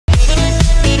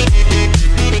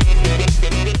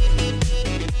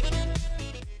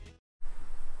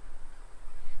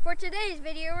today's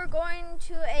video, we're going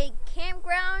to a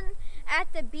campground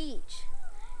at the beach.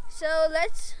 So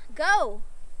let's go.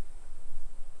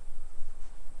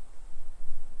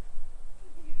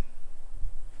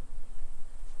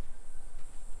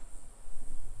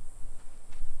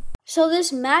 So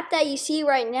this map that you see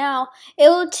right now, it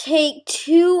will take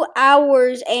 2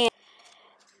 hours and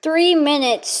 3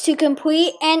 minutes to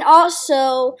complete, and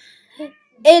also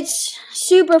it's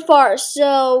super far.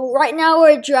 So right now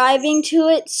we're driving to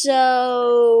it,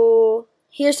 so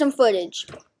here's some footage.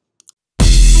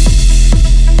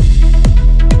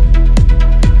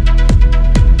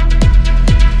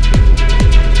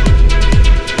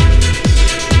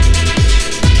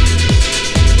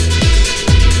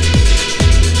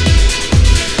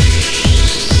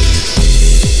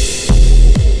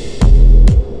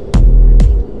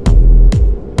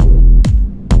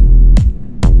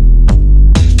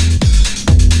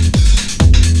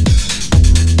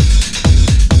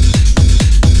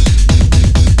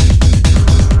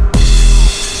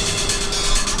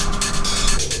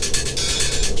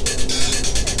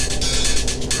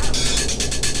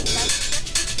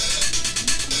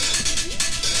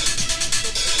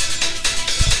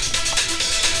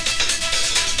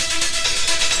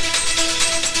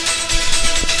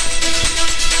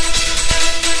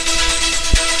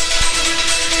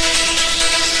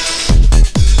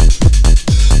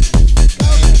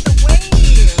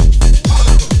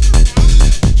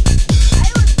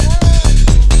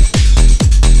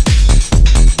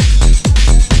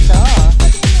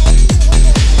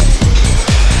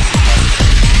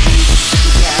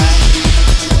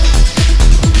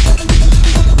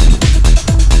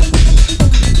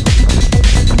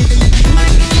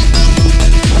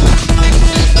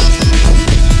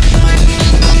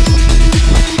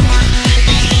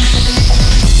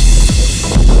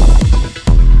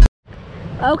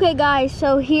 Okay guys,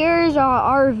 so here's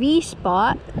our RV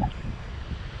spot.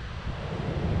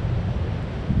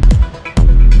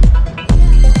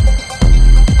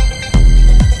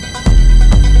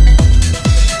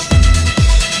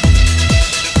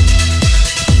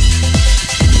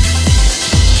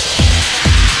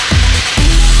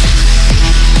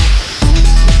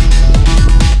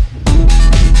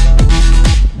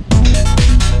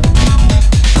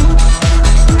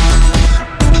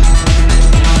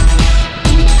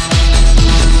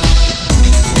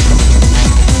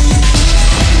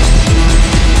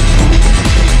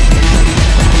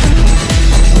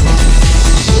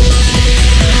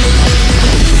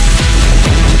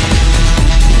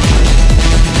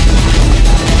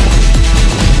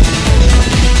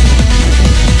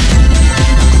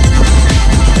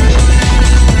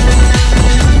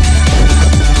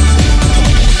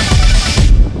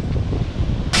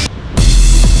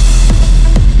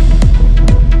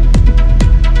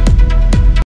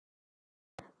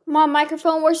 My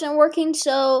microphone wasn't working,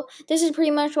 so this is pretty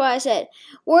much what I said.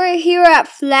 We're here at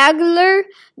Flagler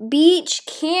Beach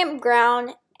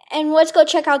Campground, and let's go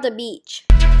check out the beach.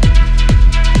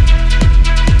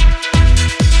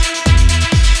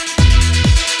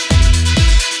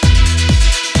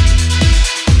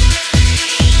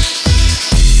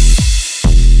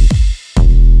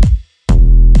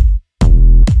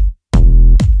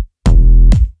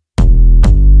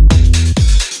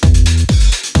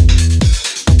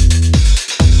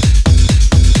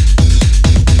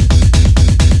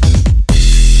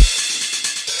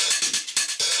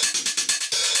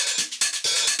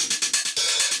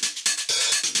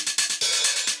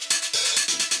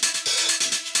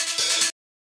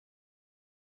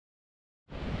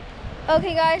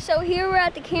 Okay guys, so here we're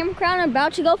at the campground,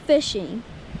 about to go fishing.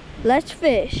 Let's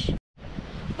fish.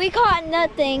 We caught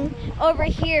nothing over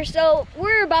here, so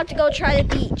we're about to go try the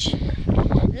beach.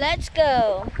 Let's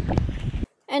go.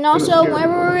 And also, when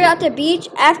we were at the beach,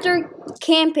 after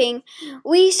camping,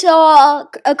 we saw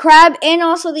a crab and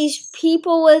also these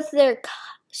people with their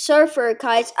surfer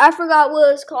kites. I forgot what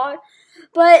it was called,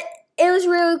 but it was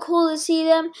really cool to see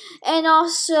them. And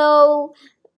also,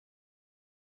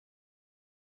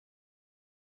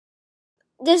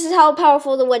 this is how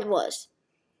powerful the wind was.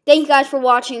 Thank you guys for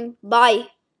watching. Bye.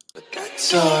 But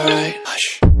that's alright.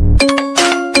 Hush.